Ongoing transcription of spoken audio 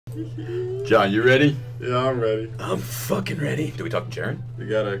John, you ready? Yeah, I'm ready. I'm fucking ready. Do we talk to Jaren? You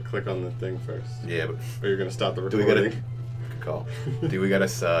gotta click on the thing first. Yeah, but... Or you're gonna stop the Do recording. we gotta... Good call. Do we gotta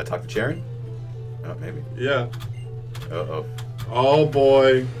talk to Jaren? Oh, maybe. Yeah. Uh-oh. Oh,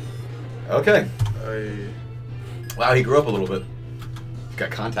 boy. Okay. I... Wow, he grew up a little bit. He's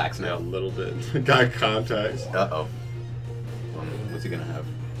got contacts Yeah, now. a little bit. Got contacts. Uh-oh. What's he gonna have?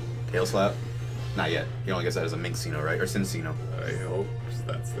 Tail slap? Not yet. He only gets that as a Minxino, right? Or Cincino. I hope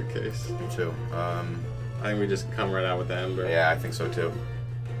that's the case. Me too. I think we just come right out with the Ember. Yeah, I think so too.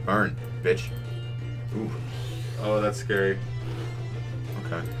 Burn, bitch. Ooh. Oh, that's scary.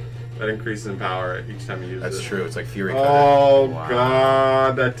 Okay. That increases in power each time you use it. That's true. It's like Fury Cutter. Oh, Wow.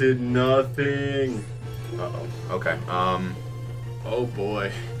 God. That did nothing. Uh-oh. Okay. Oh,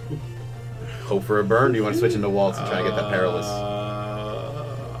 boy. Hope for a burn? Do you want to switch into Waltz and try to get that Perilous?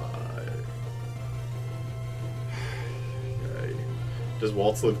 Does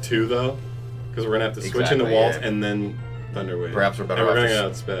Waltz live 2, though? Because we're going to have to switch Exactly, into Waltz yeah. and then Thunderwave. Perhaps we're better and off. we're going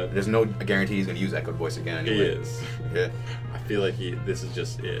to get outsped. There's no guarantee he's going to use Echoed Voice again anyway. He is. Yeah. I feel like this is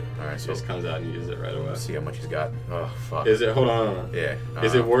just it. Alright, He so just comes out and uses it right away. let's see how much he's got. Oh, fuck. Is it? Hold on. Yeah.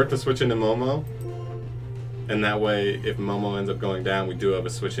 Is it worth to switch into Momo? And that way, if Momo ends up going down, we do have a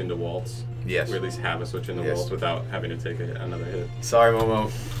switch into Waltz. Yes. We at least have a switch into Yes. Waltz without having to take another hit. Sorry,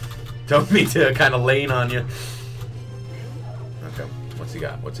 Momo. Don't mean to kind of lane on you. Okay. What's he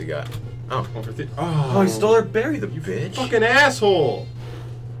got? What's he got? Oh. Oh, he stole her berry, the bitch. Fucking asshole!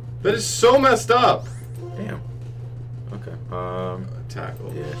 That is so messed up. Damn. Okay.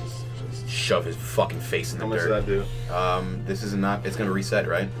 Tackle. Yeah. Just shove his fucking face in the How much dirt. does that do? This is not. It's gonna reset,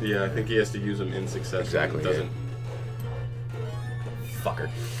 right? Yeah, I think he has to use them in succession. Exactly, It doesn't. Fucker.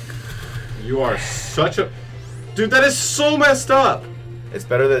 You are such a. Dude, that is so messed up. It's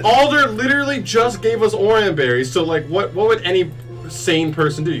better that. Alder literally just gave us Oran berries, so like, what would any sane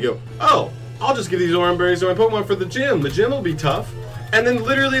person do? You go, oh, I'll just give these Oran berries to my Pokemon for the gym. The gym will be tough. And then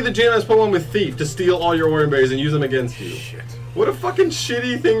literally the gym has Pokemon with Thief to steal all your Oran berries and use them against you. Shit. What a fucking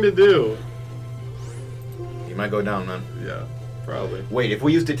shitty thing to do. He might go down, man. Yeah, probably. Wait, if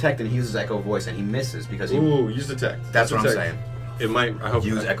we use Detect and he uses Echo Voice and he misses because he. Ooh, use Detect. That's what I'm Detect. saying. It might. I hope.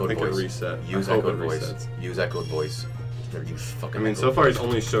 Use I Echoed think Voice. It reset. Use I hope Echoed it Voice. resets. Use Echoed Voice. You fucking. I mean, Echoed so far Voice. he's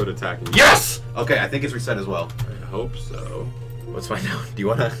only showed attacking. Yes. Okay, I think it's reset as well. I hope so. Let's find out. Do you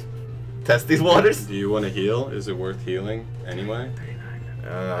want to test these waters? Do you want to heal? Is it worth healing anyway?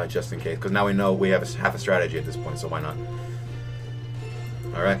 39. Just in case, because now we know we have half a strategy at this point, so why not?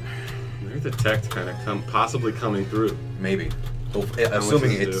 All right. Maybe the tech kind of possibly coming through. Maybe. How much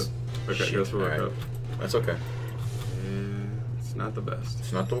Assuming does it it's. do? Okay, Shit. goes for All work right. up. That's okay. It's not the best.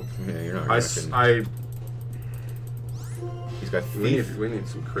 It's not the. Yeah, you're not. He's got Thief. We need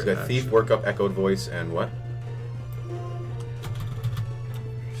some crit. He's got Thief, action. Work Up, Echoed Voice, and what?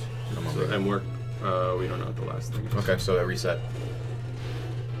 Come on, So, baby. and work. We don't know what the last thing is. Okay, so that reset.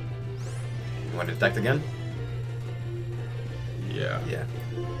 You want to detect again? Yeah. Yeah.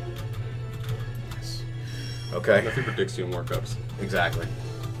 Yes. Okay. Nothing predicts you in workups. Exactly.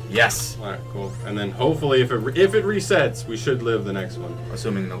 Yes. All right, cool. And then hopefully, if it resets, we should live the next one.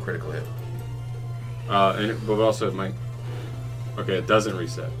 Assuming no critical hit. But also it might. Okay, it doesn't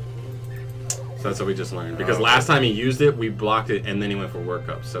reset. So that's what we just learned. Because okay. last time he used it, we blocked it, and then he went for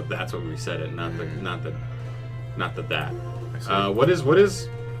workup. So that's what we reset it, not that. What is?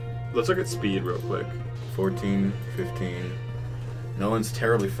 Let's look at speed real quick. 14, 15. No one's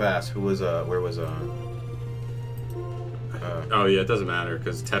terribly fast. Who was where was Oh yeah, it doesn't matter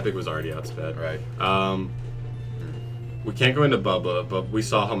because Tepig was already outsped. Right. We can't go into Bubba, but we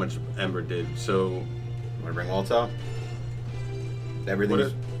saw how much Ember did. So, Want to bring Waltz out?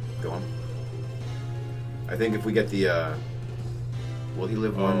 Everything's go on. I think if we get the will he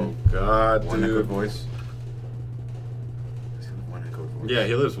live one? Oh God, One dude. Echoed Voice. Does he live one Echoed Voice? Yeah,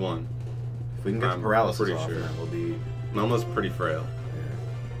 he lives one. If we can get the I'm paralysis pretty off, sure. then we'll be. Momo's pretty frail.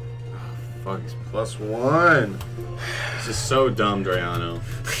 Yeah. Fuck, he's +1. This is so dumb, Drayano.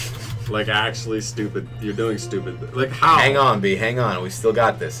 Like, actually stupid. You're doing stupid. Like, how? Hang on, B. Hang on. We still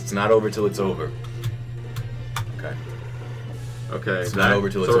got this. It's not over till it's over. Okay. Okay. It's not over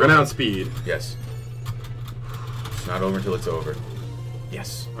till it's So we're gonna over. outspeed. Yes. It's not over till it's over.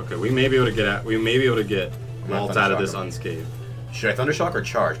 Yes. Okay, we may be able to get out. We may be able to get I'm not Walt out of this Thundershock him. unscathed. Should I Thundershock or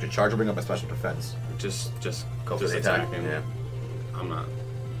Charge? Because Charge will bring up a special defense. Just Go for the attack. attack him. Yeah. I'm not.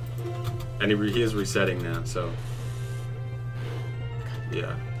 And he is resetting now, so.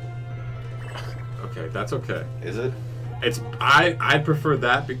 Yeah. Okay, that's okay. Is it? I'd prefer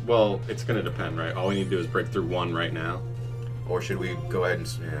that. Well, it's gonna depend, right? All we need to do is break through one right now. Or should we go ahead and...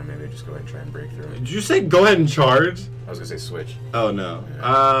 Yeah, maybe just go ahead and try and break through. Did you say go ahead and charge? I was going to say switch. Oh, no.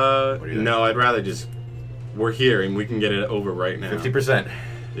 Yeah. What do you think? No, I'd rather just... We're here, and we can get it over right now. 50%.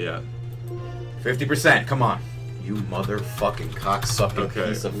 Yeah. 50%, come on. You motherfucking cocksucking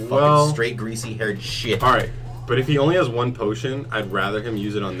piece of fucking straight greasy-haired shit. Alright, but if he only has one potion, I'd rather him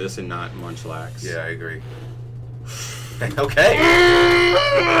use it on this and not Munchlax. Yeah, I agree. Okay.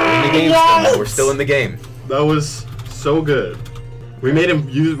 We're in the game still. We're still in the game. That was so good. We made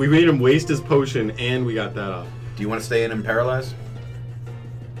him waste his potion, and we got that off. Do you want to stay in and paralyze?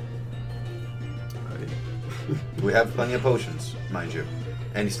 We have plenty of potions, mind you.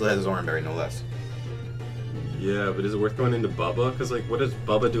 And he still has his Oranberry, no less. Yeah, but is it worth going into Bubba? Because, like, what does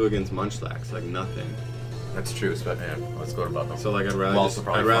Bubba do against Munchlax? Like, nothing. That's true, but yeah, let's go to Bubba. So, like, I'd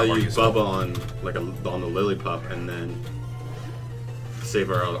rather use Bubba on, like, on the Lillipup, and then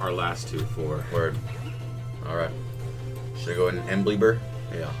save our last two for... Word. Alright. Should I go in Embleber?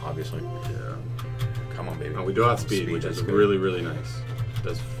 Yeah, obviously. Yeah. Come on, baby. Oh, we do outspeed, which is really, really nice.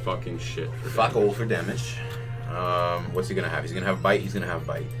 Does fucking shit for Fuck all for damage. What's he gonna have? He's gonna have Bite, he's gonna have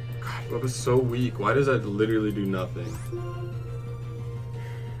Bite. God, Bubba's so weak. Why does that literally do nothing?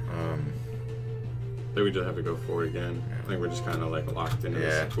 I think we just have to go forward again. I think we're just kind of like locked into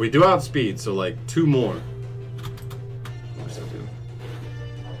this. We do outspeed, so like 2 more. What's that do?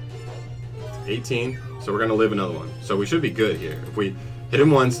 18, so we're gonna live another one. So we should be good here. If we hit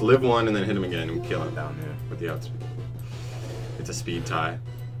him once, live one, and then hit him again, and kill him down there with the outspeed. It's a speed tie.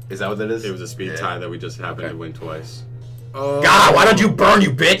 Is that what that is? It was a speed tie that we just happened to win twice. Oh. God, why don't you burn,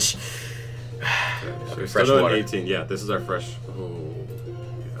 you bitch? Okay, so we're still doing 18. Yeah, this is our fresh. Oh,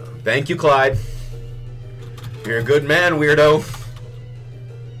 yeah. Thank you, Clyde. You're a good man, weirdo.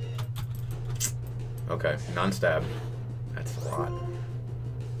 Okay, non-stab. That's a lot.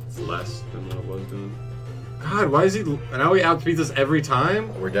 It's less than what it was doing. God, why is he... Now he outspeeds us every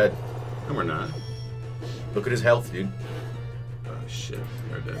time? We're dead. No, we're not. Look at his health, dude. Oh, shit.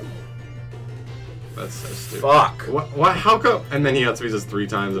 We're dead. That's so stupid. Fuck. What? How come? And then he outspeeds us 3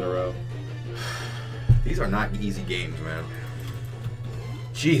 times in a row. These are not easy games, man.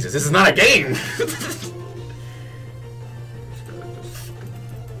 Jesus, this is not a game!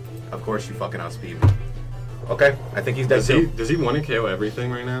 Of course you fucking outspeed me. Okay, I think he's dead too. Does he want to KO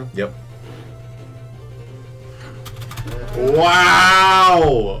everything right now? Yep.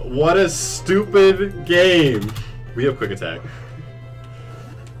 Wow! What a stupid game. We have quick attack.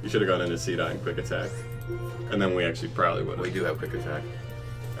 You should have gone into C-Dot and quick attack. And then we actually probably would have. We do have quick attack.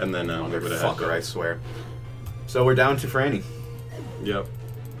 And then we would have had fucker, I swear. So we're down to Franny. Yep.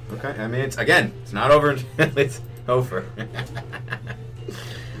 Okay, I mean, it's not over until it's over.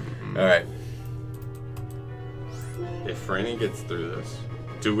 Alright. If Franny gets through this,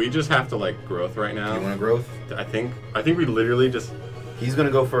 do we just have to, like, growth right now? You want a growth? I think we literally just... He's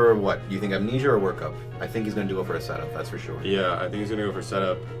gonna go for what? Do you think amnesia or workup? I think he's gonna go for a setup, that's for sure. Yeah, I think he's gonna go for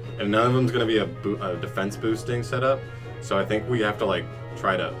setup. And none of them's gonna be a defense boosting setup. So I think we have to, like,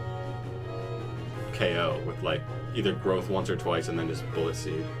 try to KO with, like, either growth once or twice and then just bullet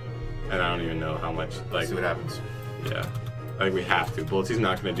seed. And I don't even know how much, like... Let's see what happens. Yeah. I think we have to. Bullet seed's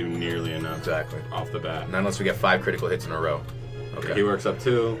not gonna do nearly enough. Exactly. Off the bat. Not unless we get 5 critical hits in a row. Okay. He works up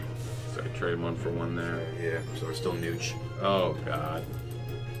 2. So I trade 1 for 1 there. Yeah, so we're still nooch. Oh, God.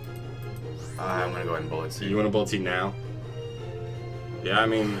 I'm gonna go ahead and bullet seed. You want to bullet seed now? Yeah, I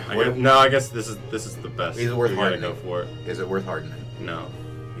mean, I guess this is the best. Is it worth hardening? Go for it. Is it worth hardening? No.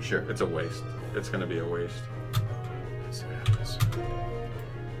 You sure? It's a waste. It's gonna be a waste. Let's see what happens.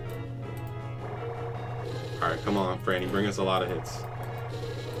 All right, come on, Franny, bring us a lot of hits.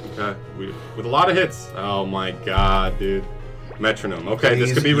 Okay, with a lot of hits. Oh my God, dude. Metronome. Okay,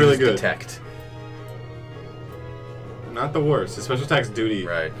 this could be really good. Detect. Not the worst. His special attack's duty.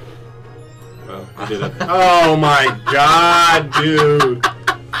 Right. Well, he did it. Oh my God, dude.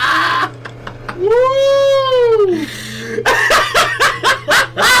 Woo!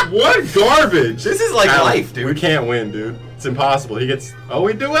 What garbage! This is like life, dude. We can't win, dude. It's impossible. He gets... Oh,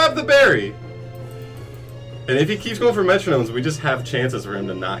 we do have the berry! And if he keeps going for metronomes, we just have chances for him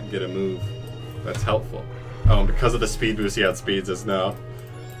to not get a move. That's helpful. Oh, and because of the speed boost, he outspeeds us now.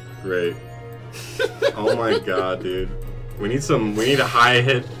 Great. Oh my God, dude. We need a high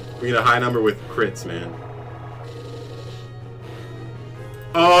hit. We need a high number with crits, man.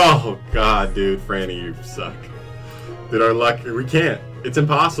 Oh God, dude. Franny, you suck. Dude, our luck... We can't. It's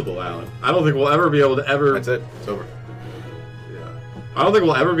impossible, Alan. I don't think we'll ever be able to ever... That's it. It's over. Yeah. I don't think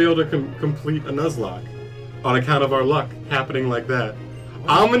we'll ever be able to complete a Nuzlocke on account of our luck happening like that.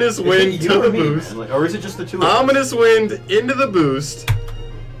 Ominous wind to the boost. Like, or is it just the two of us? Ominous wind into the boost.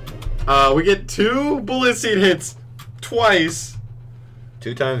 We get 2 bullet seed hits twice.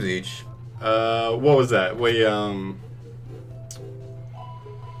 2 times each. What was that? Wait, oh.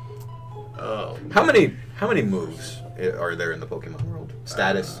 How many moves are there in the Pokemon world?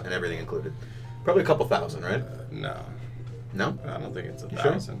 Status and everything included. Probably a couple thousand, right? No. No? I don't think it's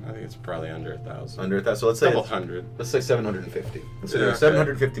 1,000. Sure? I think it's probably under 1,000. Under 1,000. So let's say couple hundred. Let's say 750. So there are okay.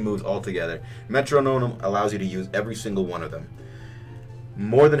 750 moves altogether. Metronome allows you to use every single one of them.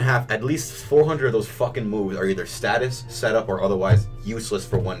 More than half, at least 400 of those fucking moves are either status, setup, or otherwise useless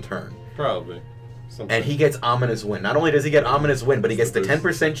for one turn. Probably. Something. And he gets Ominous Wind. Not only does he get Ominous Wind, but he gets the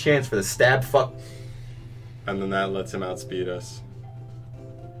 10% chance for the stab fuck. And then that lets him outspeed us.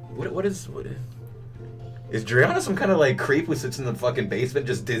 What is Driana some kind of like creep who sits in the fucking basement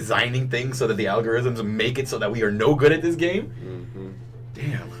just designing things so that the algorithms make it so that we are no good at this game? Mm-hmm.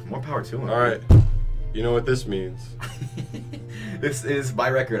 Damn, more power to him. Alright. You know what this means. This is, by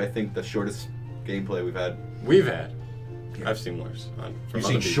record, I think the shortest gameplay we've had. We've had. Yeah. I've seen worse. You've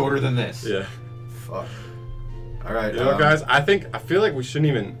seen shorter than this? Yeah. Fuck. Alright. You know, guys, I feel like we shouldn't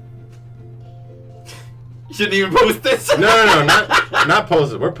even... You shouldn't even post this? No, not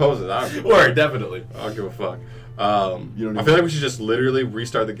poses. We're poses. I don't give a Word, fuck. definitely. I don't give a fuck. I feel like we should just literally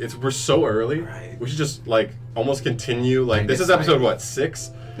restart the... We're so early. Right. We should just, like, almost continue. Like, this is episode, what,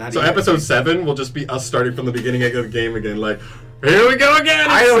 6? Not So even. episode 7 will just be us starting from the beginning of the game again. Like, here we go again!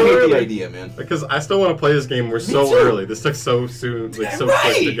 I It's don't so hate early. the idea, man. Because I still want to play this game. We're so too. early. This took so soon, like so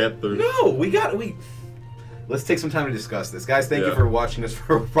quick to get through. No, let's take some time to discuss this. Guys, thank you for watching us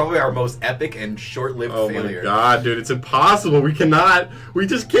for probably our most epic and short-lived failure. Oh my god, dude, it's impossible. We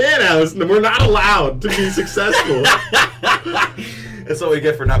just can't, Alice. We're not allowed to be successful. That's what we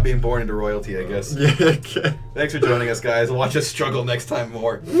get for not being born into royalty, I guess. Yeah, okay. Thanks for joining us, guys. Watch us struggle next time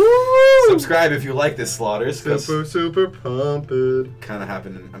more. Woo! Subscribe if you like this, Slaughters. Super pumped. Kind of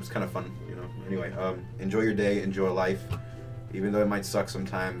happened, and it's kind of fun, you know. Anyway, enjoy your day, enjoy life. Even though it might suck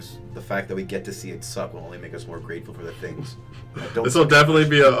sometimes, the fact that we get to see it suck will only make us more grateful for the things. This will definitely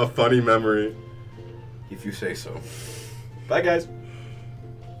be a funny memory. If you say so. Bye, guys.